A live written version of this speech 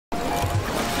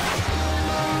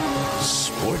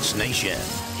Sports Nation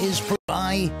is brought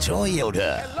by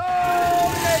Toyota. Hello,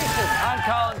 Nation. I'm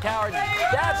Colin Cowherd.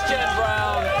 That's Jenn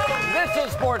Brown. This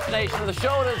is Sports Nation, the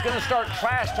show that's going to start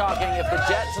trash talking if the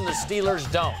Jets and the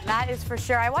Steelers don't. That is for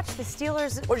sure. I watched the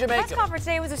Steelers What'd you make press conference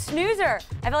today. It was a snoozer.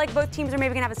 I feel like both teams are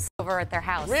maybe going to have a silver at their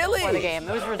house before the game.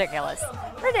 It was ridiculous.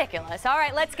 Ridiculous. All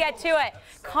right, let's get to it.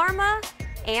 Karma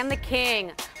and the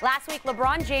King. Last week,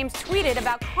 LeBron James tweeted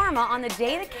about karma on the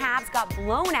day the Cavs got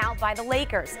blown out by the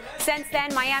Lakers. Since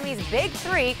then, Miami's big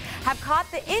three have caught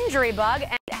the injury bug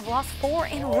and have lost 4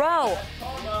 in a row.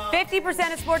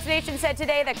 50% of Sports Nation said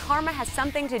today that karma has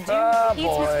something to do with the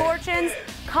Heat's misfortunes.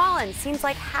 Colin, seems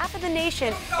like half of the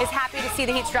nation is happy to see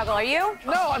the Heat struggle. Are you?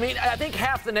 No, I mean, I think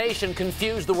half the nation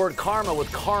confused the word karma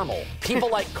with caramel. People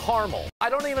like caramel.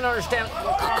 I don't even understand.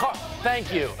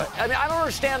 Thank you. I mean, I don't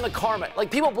understand the karma.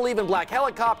 Like, people believe in black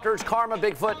helicopters, karma,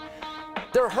 Bigfoot.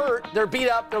 They're hurt, they're beat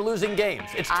up, they're losing games.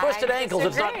 It's twisted ankles,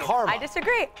 it's not karma. I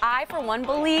disagree. I, for one,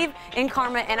 believe in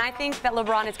karma, and I think that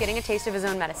LeBron is getting a taste of his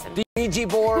own medicine. Ouija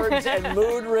boards and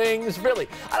mood rings, really.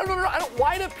 I don't know.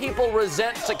 Why do people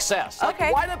resent success? Like,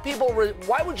 okay.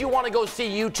 Why would you want to go see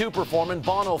U2 perform and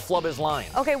Bono flub his line?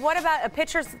 Okay, what about a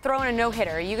pitcher's throwing a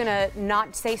no-hitter? Are you going to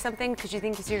not say something because you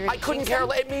think it's your... I couldn't care.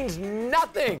 It means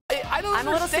nothing. I don't I'm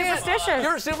understand. a little superstitious.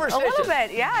 You're superstitious. A little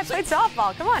bit, yeah. I played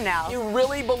softball. Come on now. You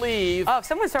really believe... Oh, if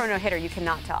someone's throwing a no-hitter, you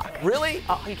cannot talk. Really?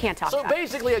 Oh, you can't talk. So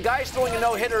basically, a guy's throwing a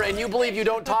no-hitter and you believe you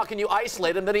don't talk and you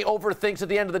isolate him, then he overthinks at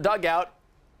the end of the dugout.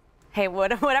 Hey,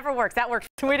 whatever works. That works.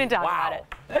 We didn't talk about it.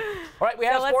 All right, we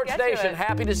have Sports Nation.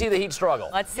 Happy to see the Heat struggle.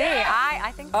 Let's see.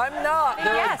 I think... I'm not.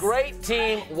 They're a great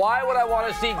team. Why would I want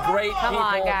to see great people Come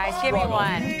on, guys. Give me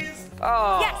one.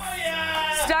 Oh.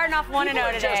 Yes. Starting off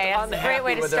 1-0 today. That's a great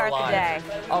way to start the day.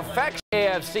 Affection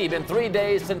AFC. Been 3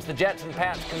 days since the Jets and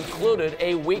Pats concluded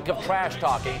a week of trash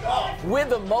talking with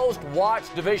the most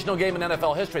watched divisional game in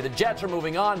NFL history. The Jets are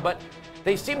moving on, but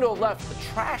they seem to have left the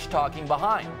trash talking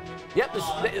behind. Yep,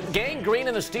 the Gang Green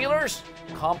and the Steelers,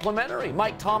 complimentary.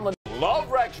 Mike Tomlin,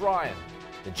 love Rex Ryan.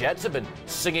 The Jets have been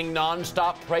singing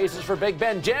nonstop praises for Big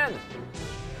Ben. Jen,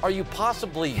 are you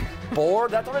possibly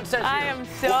bored? That's what it says here. I am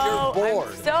so bored.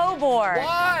 I'm so bored.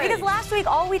 Why? Because last week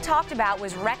all we talked about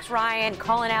was Rex Ryan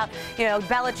calling out,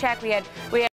 Belichick. We had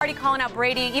already calling out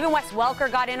Brady. Even Wes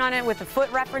Welker got in on it with the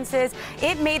foot references.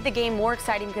 It made the game more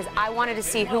exciting because I wanted to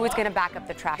see who was going to back up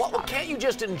the trash talk. Well, can't you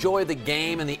just enjoy the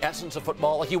game and the essence of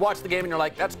football? Like, you watch the game and you're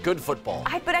like, that's good football.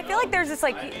 But I feel like there's this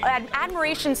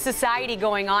admiration society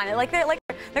going on. They're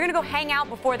going to go hang out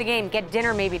before the game, get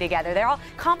dinner maybe together. They're all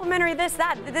complimentary this,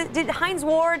 that. Did Hines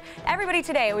Ward, everybody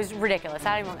today. It was ridiculous.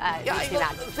 I don't even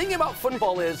The thing about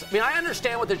football is, I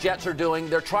understand what the Jets are doing.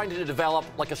 They're trying to develop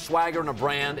like a swagger and a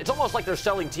brand. It's almost like they're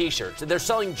selling T-shirts. They're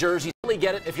selling jerseys. You really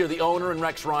get it if you're the owner and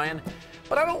Rex Ryan.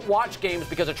 But I don't watch games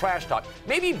because of trash talk.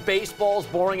 Maybe baseball's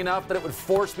boring enough that it would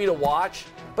force me to watch.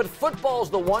 But football's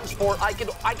the one sport I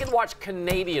can watch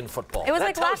Canadian football.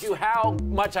 That tells you how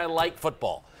much I like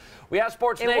football. We have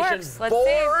Sports Nation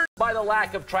bored by the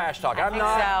lack of trash talk. I'm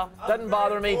not. So. Doesn't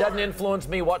bother me. Doesn't influence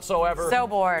me whatsoever. So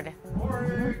bored.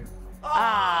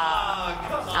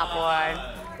 Not bored.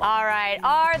 All right.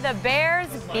 Are the Bears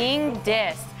being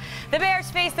dissed? The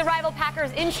Bears face the rival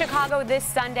Packers in Chicago this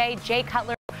Sunday. Jay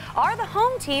Cutler are the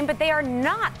home team, but they are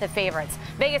not the favorites.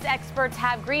 Vegas experts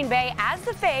have Green Bay as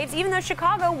the faves, even though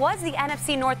Chicago was the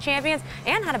NFC North champions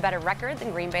and had a better record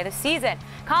than Green Bay this season.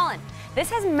 Colin, this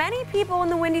has many people in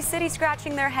the Windy City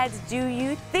scratching their heads. Do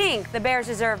you think the Bears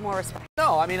deserve more respect?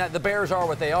 No, the Bears are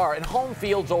what they are, and home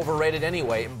field's overrated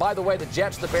anyway. And by the way, the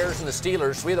Jets, the Bears, and the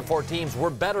Steelers, 3 of the 4 teams, were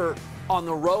better on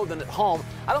the road than at home.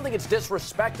 I don't think it's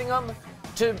disrespecting them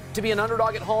to be an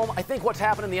underdog at home. I think what's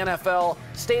happened in the NFL,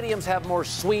 stadiums have more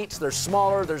suites, they're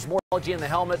smaller, there's more technology in the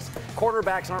helmets,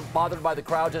 quarterbacks aren't bothered by the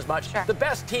crowds as much. Sure. The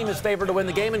best team is favored to win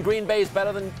the game, and Green Bay is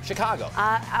better than Chicago.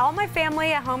 All my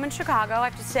family at home in Chicago, I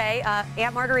have to say,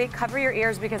 Aunt Marguerite, cover your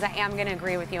ears because I am going to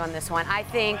agree with you on this one. I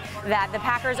think that the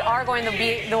Packers are going to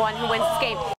be the one who wins this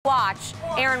game. Watch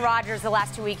Aaron Rodgers the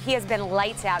last 2 weeks. He has been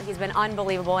lights out. He's been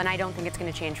unbelievable, and I don't think it's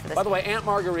going to change for this. By the way, Aunt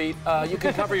Marguerite, you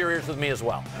can cover your ears with me as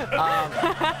well.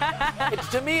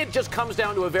 To me, it just comes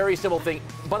down to a very simple thing.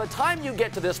 By the time you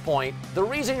get to this point, the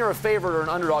reason you're a favorite or an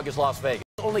underdog is Las Vegas.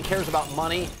 It only cares about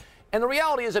money. And the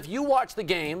reality is, if you watch the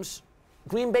games,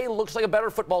 Green Bay looks like a better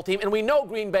football team, and we know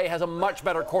Green Bay has a much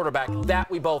better quarterback. That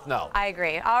we both know. I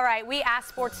agree. All right, we asked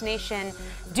Sports Nation,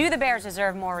 do the Bears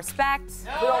deserve more respect?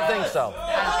 We don't think so.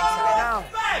 I don't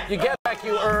think so. No. You get back,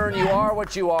 you earn, you are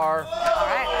what you are. All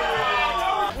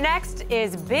right. Next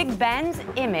is Big Ben's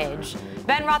image.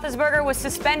 Ben Roethlisberger was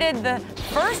suspended the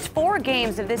first 4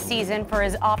 games of this season for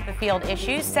his off-the-field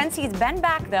issues. Since he's been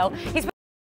back, though, he's been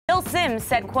Phil Simms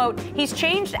said, quote, he's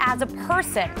changed as a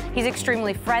person. He's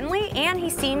extremely friendly, and he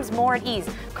seems more at ease.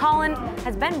 Colin,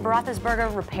 has Ben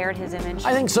Roethlisberger repaired his image?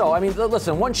 I think so. I mean,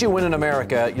 listen, once you win in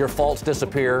America, your faults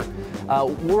disappear.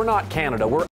 We're not Canada.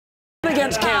 We're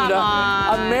against Canada.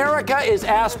 America is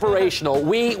aspirational.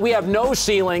 We have no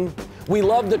ceiling. We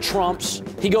love the Trumps.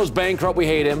 He goes bankrupt. We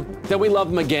hate him. Then we love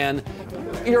him again.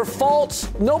 Your faults,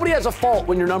 nobody has a fault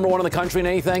when you're number one in the country in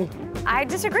anything. I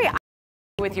disagree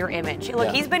with your image.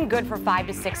 Look, he's been good for 5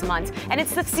 to 6 months, and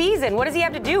it's the season. What does he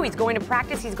have to do? He's going to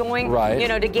practice. He's going,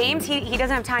 to games. He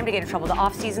doesn't have time to get in trouble. The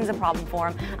off season's a problem for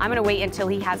him. I'm going to wait until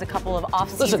he has a couple of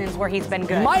off seasons where he's been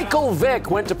good. Michael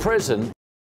Vick went to prison.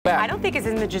 I don't think his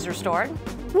image is restored.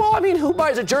 Well, I mean, who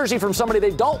buys a jersey from somebody they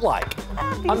don't like?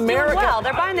 America. Well,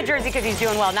 they're buying the jersey because he's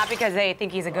doing well, not because they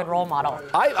think he's a good role model.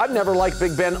 I've never liked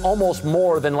Big Ben almost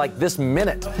more than like this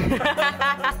minute.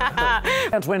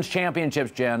 Defense wins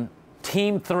championships, Jen.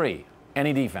 Team 3.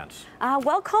 Any defense?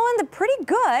 Well, Colin, they're pretty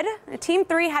good. Team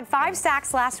 3 had 5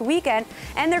 sacks last weekend,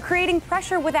 and they're creating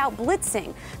pressure without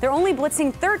blitzing. They're only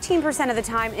blitzing 13% of the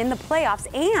time in the playoffs,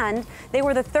 and they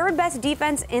were the 3rd best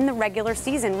defense in the regular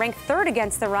season, ranked 3rd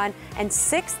against the run and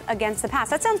 6th against the pass.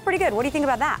 That sounds pretty good. What do you think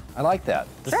about that? I like that.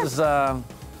 This is, I'm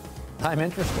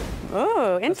interested.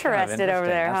 Ooh, interested over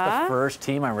there, huh? That's the first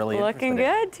team I'm really interested in. Looking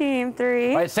good, Team 3.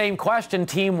 All right, same question.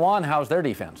 Team 1, how's their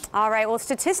defense? All right, well,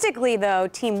 statistically, though,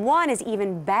 Team 1 is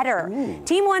even better. Ooh.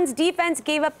 Team 1's defense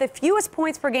gave up the fewest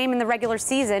points per game in the regular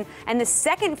season and the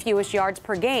 2nd fewest yards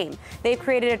per game. They've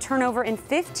created a turnover in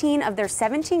 15 of their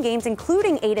 17 games,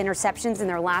 including 8 interceptions in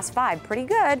their last 5. Pretty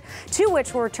good, 2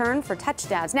 which were returned for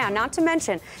touchdowns. Now, not to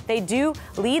mention, they do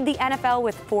lead the NFL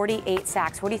with 48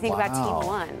 sacks. What do you think about Team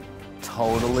 1?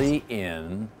 Totally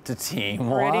in to Team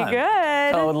 1. Pretty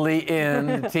good. Totally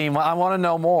in to Team 1. I want to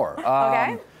know more.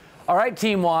 Okay. All right,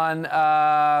 Team 1.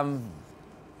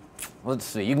 Let's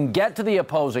see. You can get to the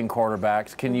opposing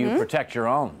quarterbacks. Can you protect your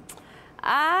own?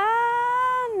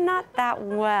 Not that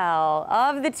well.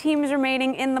 Of the teams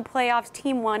remaining in the playoffs,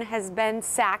 Team 1 has been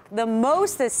sacked the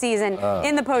most this season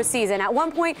in the postseason. At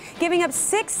one point, giving up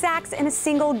 6 sacks in a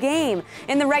single game.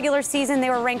 In the regular season, they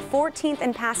were ranked 14th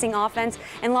in passing offense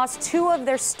and lost 2 of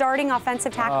their starting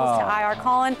offensive tackles to IR.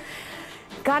 Colin,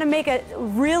 got to make a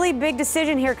really big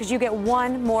decision here because you get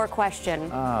one more question.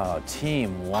 Oh,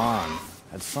 Team 1.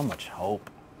 That's so much hope.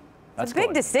 That's a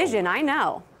big decision, I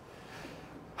know.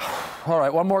 All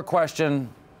right, one more question.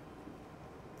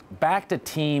 Back to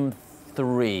Team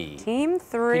 3. Team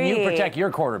 3. Can you protect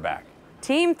your quarterback?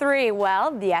 Team 3,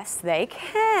 well, yes, they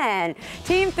can.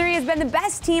 Team 3 has been the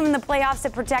best team in the playoffs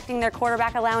at protecting their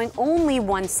quarterback, allowing only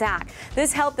 1 sack.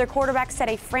 This helped their quarterback set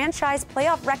a franchise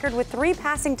playoff record with 3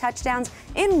 passing touchdowns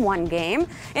in 1 game.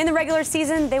 In the regular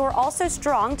season, they were also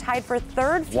strong, tied for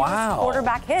 3rd fewest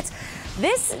quarterback hits.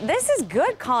 This is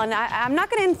good, Colin. I'm not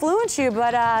going to influence you,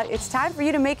 but it's time for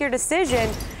you to make your decision.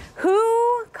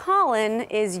 Who, Colin,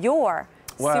 is your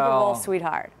Super Bowl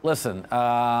sweetheart? Listen,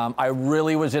 I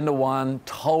really was into 1,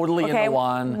 totally into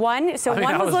 1. 1, so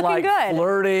 1 was looking like good.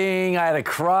 Flirting, I had a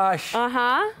crush.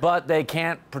 But they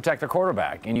can't protect their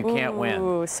quarterback, and you can't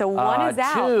win. So 1 is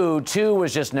out. 2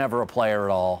 was just never a player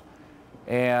at all.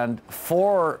 And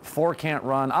 4 can't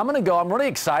run. I'm going to go. I'm really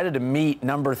excited to meet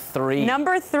number 3.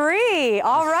 Number 3.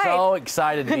 All right. So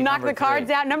excited to meet Knock the cards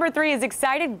out. Number 3 is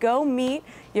excited. Go meet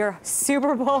your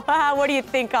Super Bowl. What do you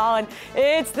think, Colin?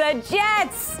 It's the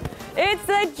Jets. It's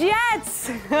the Jets.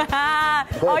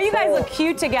 Oh, you guys look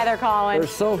cute together, Colin. They're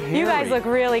so hairy. You guys look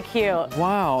really cute.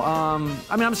 Wow.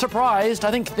 I mean, I'm surprised.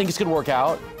 I think it's going to work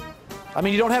out. I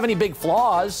mean, you don't have any big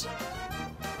flaws.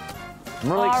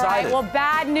 I'm really excited. All right, well,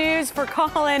 bad news for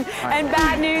Colin and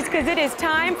bad news because it is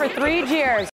time for 3 cheers.